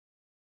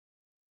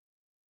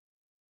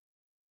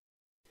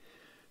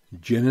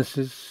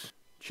Genesis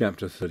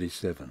chapter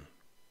 37.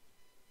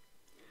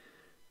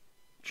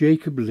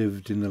 Jacob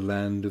lived in the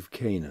land of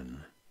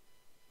Canaan,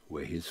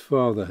 where his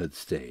father had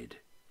stayed.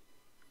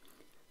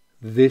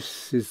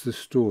 This is the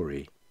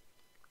story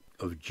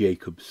of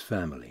Jacob's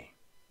family.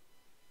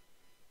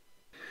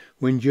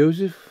 When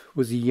Joseph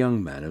was a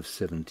young man of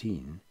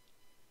 17,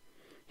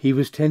 he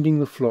was tending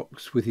the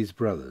flocks with his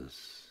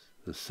brothers,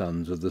 the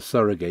sons of the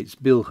surrogates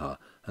Bilhah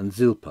and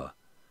Zilpah,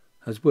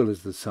 as well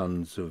as the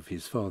sons of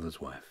his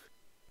father's wife.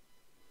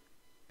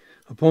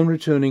 Upon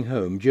returning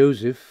home,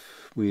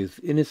 Joseph, with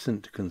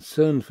innocent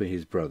concern for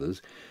his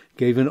brothers,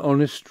 gave an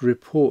honest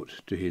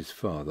report to his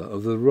father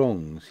of the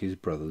wrongs his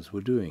brothers were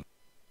doing.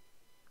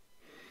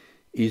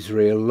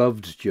 Israel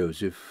loved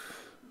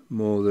Joseph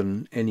more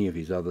than any of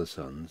his other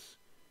sons,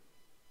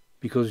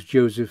 because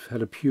Joseph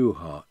had a pure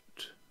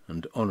heart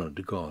and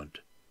honoured God,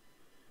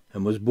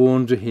 and was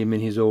born to him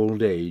in his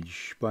old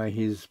age by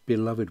his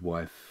beloved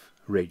wife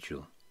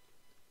Rachel.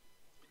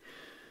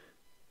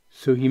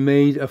 So he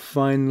made a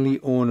finely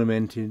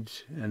ornamented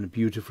and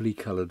beautifully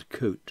coloured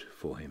coat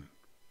for him.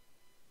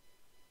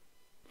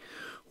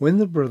 When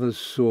the brothers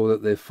saw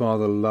that their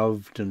father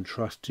loved and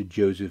trusted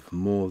Joseph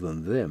more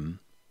than them,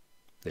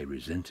 they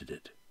resented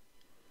it.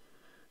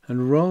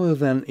 And rather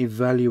than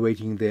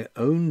evaluating their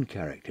own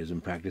characters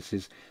and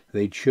practices,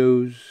 they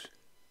chose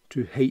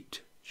to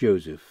hate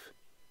Joseph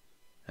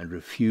and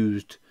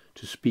refused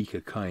to speak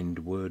a kind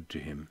word to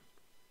him.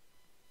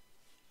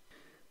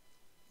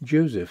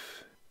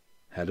 Joseph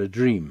had a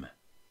dream,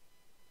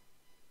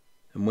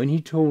 and when he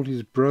told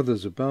his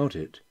brothers about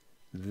it,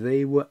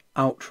 they were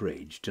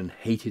outraged and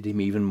hated him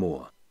even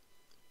more.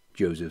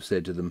 Joseph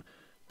said to them,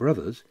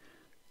 "Brothers,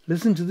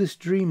 listen to this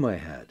dream I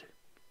had.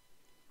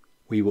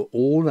 We were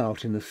all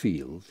out in the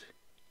field,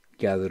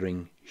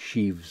 gathering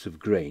sheaves of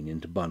grain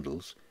into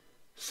bundles.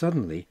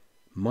 Suddenly,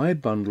 my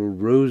bundle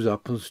rose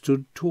up and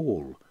stood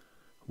tall,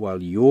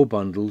 while your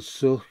bundles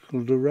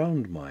circled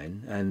around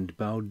mine and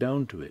bowed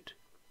down to it."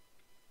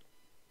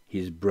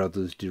 His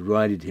brothers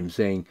derided him,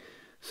 saying,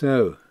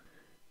 "So,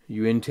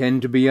 you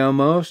intend to be our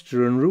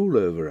master and rule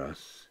over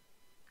us?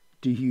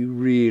 Do you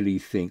really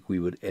think we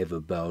would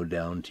ever bow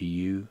down to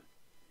you?"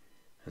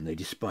 And they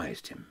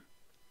despised him,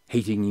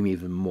 hating him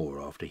even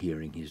more after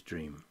hearing his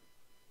dream.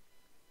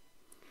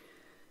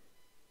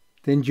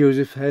 Then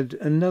Joseph had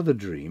another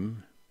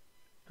dream,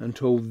 and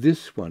told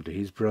this one to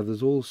his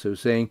brothers also,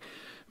 saying,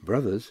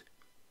 "Brothers,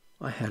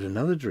 I had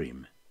another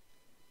dream.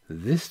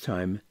 This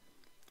time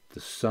the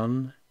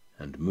sun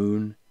and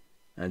moon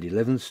and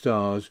 11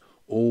 stars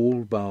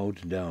all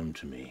bowed down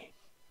to me."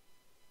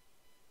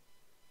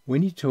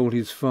 When he told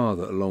his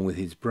father along with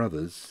his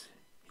brothers,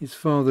 his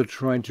father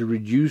tried to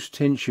reduce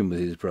tension with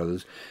his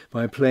brothers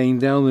by playing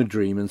down the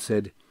dream and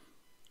said,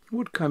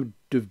 "What kind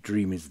of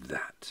dream is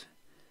that?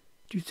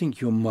 Do you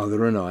think your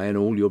mother and I and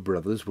all your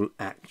brothers will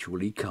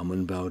actually come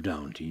and bow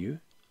down to you?"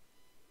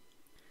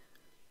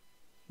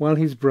 While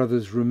his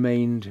brothers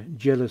remained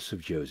jealous of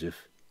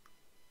Joseph,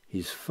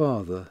 his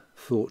father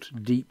thought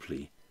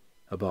deeply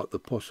about the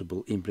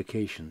possible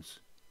implications.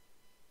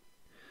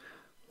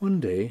 One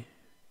day,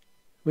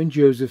 when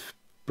Joseph's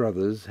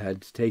brothers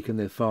had taken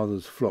their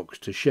father's flocks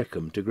to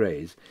Shechem to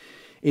graze,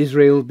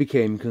 Israel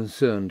became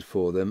concerned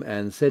for them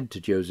and said to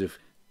Joseph,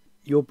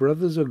 "Your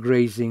brothers are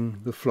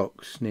grazing the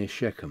flocks near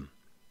Shechem.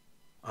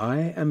 I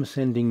am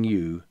sending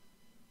you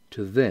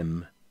to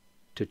them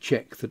to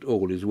check that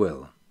all is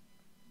well."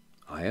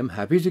 "I am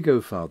happy to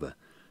go, father,"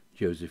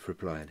 Joseph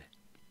replied.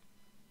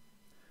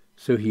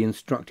 So he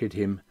instructed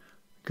him,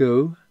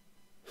 "Go,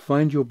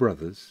 find your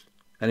brothers,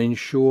 and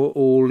ensure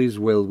all is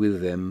well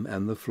with them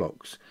and the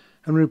flocks,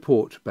 and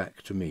report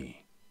back to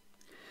me."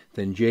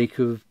 Then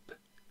Jacob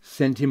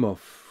sent him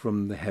off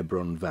from the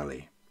Hebron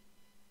valley.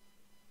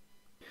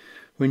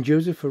 When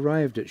Joseph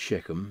arrived at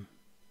Shechem,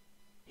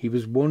 he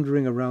was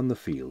wandering around the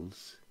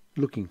fields,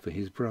 looking for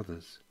his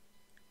brothers,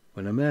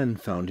 when a man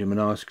found him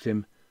and asked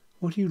him,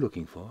 "What are you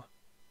looking for?"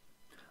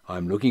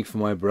 "I'm looking for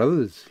my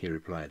brothers," he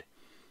replied.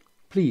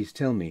 "Please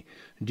tell me,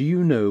 do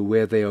you know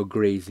where they are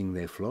grazing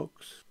their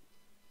flocks?"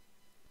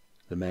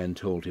 The man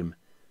told him,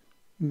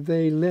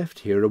 "They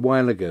left here a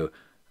while ago.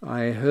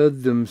 I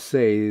heard them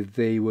say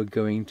they were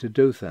going to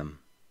Dothan."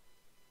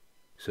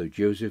 So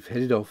Joseph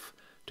headed off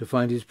to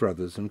find his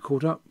brothers and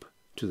caught up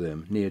to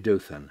them near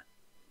Dothan.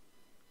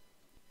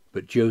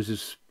 But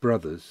Joseph's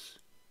brothers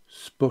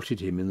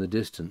spotted him in the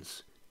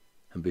distance,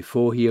 and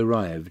before he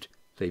arrived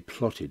they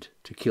plotted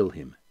to kill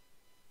him.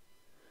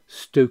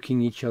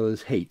 Stoking each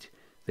other's hate,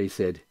 they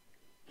said,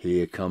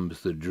 "Here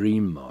comes the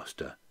dream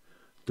master,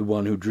 the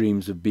one who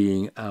dreams of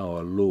being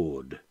our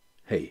lord.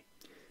 Hey,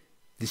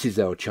 this is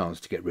our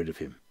chance to get rid of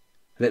him.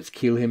 Let's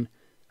kill him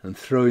and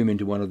throw him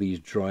into one of these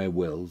dry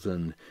wells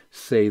and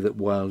say that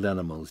wild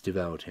animals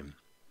devoured him.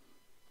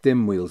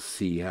 Then we'll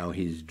see how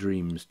his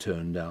dreams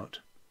turned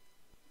out."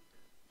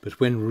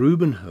 But when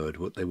Reuben heard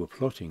what they were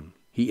plotting,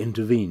 he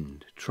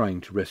intervened,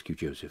 trying to rescue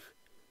Joseph.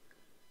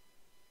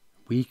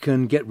 "We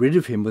can get rid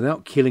of him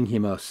without killing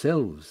him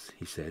ourselves,"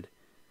 he said.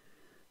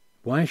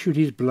 "Why should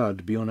his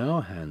blood be on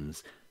our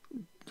hands?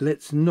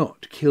 let's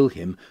not kill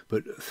him,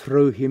 but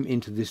throw him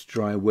into this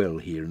dry well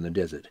here in the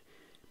desert.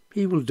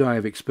 He will die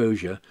of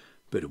exposure,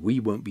 but we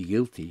won't be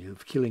guilty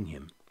of killing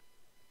him."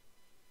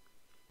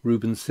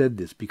 Reuben said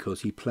this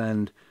because he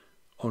planned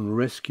on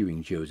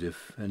rescuing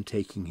Joseph and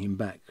taking him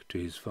back to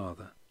his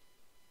father.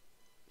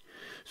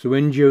 So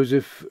when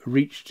Joseph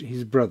reached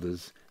his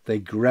brothers, they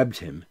grabbed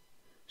him,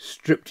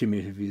 stripped him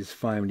of his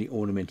finely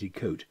ornamented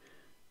coat,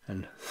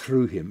 and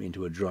threw him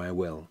into a dry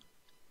well.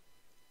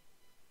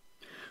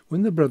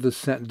 When the brothers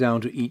sat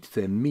down to eat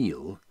their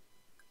meal,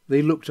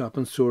 they looked up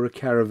and saw a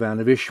caravan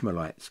of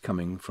Ishmaelites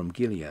coming from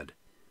Gilead.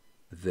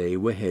 They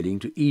were heading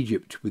to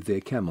Egypt with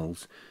their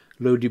camels,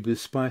 loaded with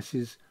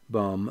spices,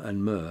 balm,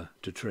 and myrrh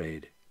to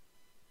trade.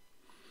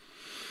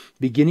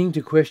 Beginning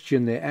to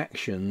question their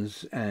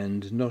actions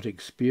and not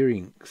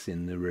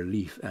experiencing the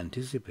relief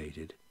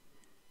anticipated,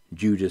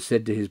 Judah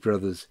said to his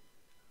brothers,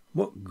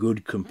 "What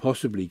good can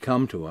possibly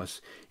come to us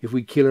if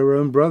we kill our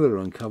own brother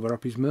and cover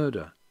up his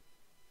murder?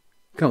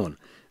 Come on,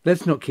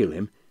 let's not kill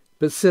him,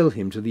 but sell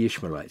him to the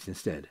Ishmaelites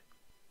instead.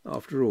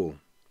 After all,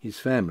 his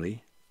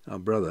family, our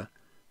brother,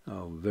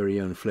 our very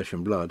own flesh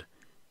and blood."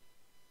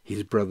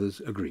 His brothers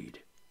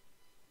agreed.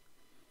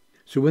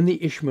 So when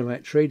the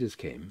Ishmaelite traders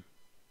came,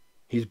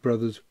 his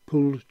brothers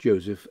pulled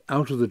Joseph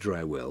out of the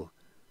dry well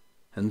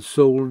and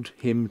sold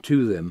him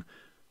to them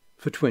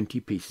for 20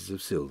 pieces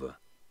of silver,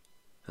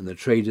 and the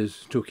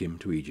traders took him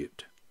to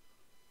Egypt.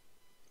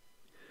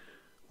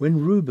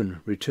 When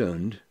Reuben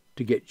returned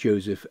to get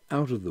Joseph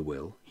out of the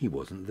well, he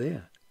wasn't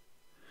there.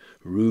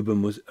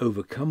 Reuben was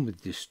overcome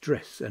with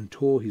distress and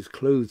tore his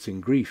clothes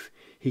in grief.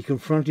 He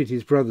confronted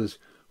his brothers.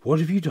 "What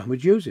have you done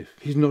with Joseph?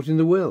 He's not in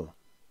the well."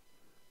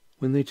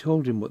 When they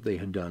told him what they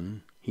had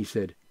done, he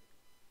said,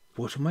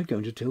 "What am I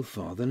going to tell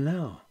father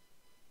now?"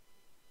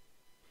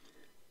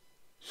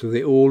 So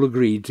they all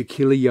agreed to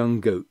kill a young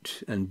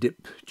goat and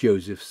dip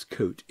Joseph's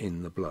coat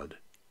in the blood.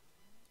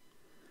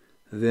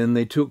 Then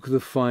they took the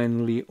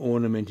finely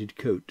ornamented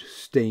coat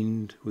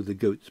stained with the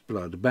goat's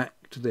blood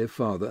back to their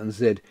father and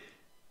said,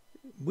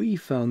 "We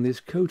found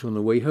this coat on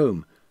the way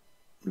home.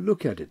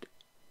 Look at it.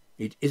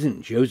 It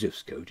isn't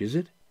Joseph's coat, is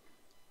it?"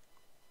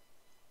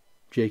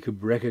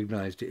 Jacob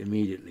recognized it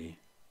immediately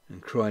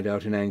and cried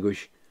out in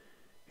anguish,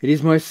 "It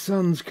is my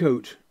son's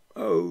coat.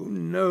 Oh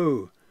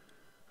no!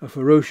 A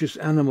ferocious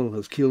animal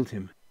has killed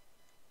him.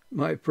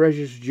 My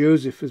precious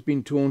Joseph has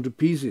been torn to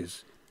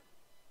pieces."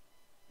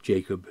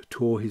 Jacob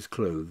tore his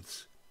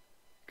clothes,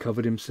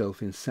 covered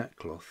himself in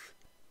sackcloth,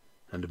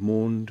 and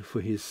mourned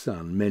for his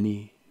son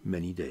many,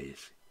 many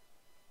days.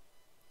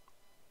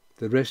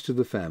 The rest of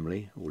the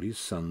family, all his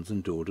sons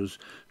and daughters,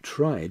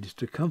 tried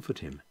to comfort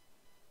him,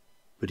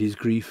 but his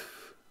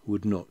grief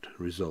would not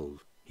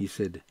resolve. He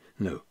said,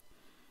 "No,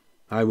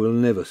 I will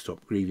never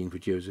stop grieving for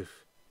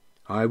Joseph.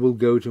 I will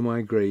go to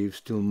my grave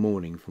still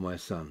mourning for my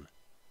son."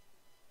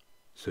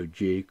 So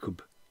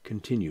Jacob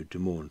continued to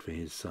mourn for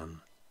his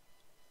son.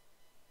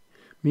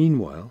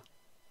 Meanwhile,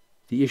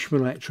 the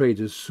Ishmaelite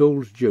traders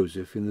sold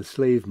Joseph in the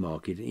slave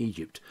market in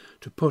Egypt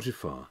to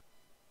Potiphar,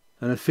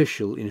 an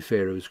official in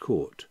Pharaoh's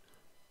court,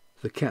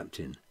 the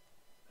captain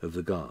of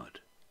the guard.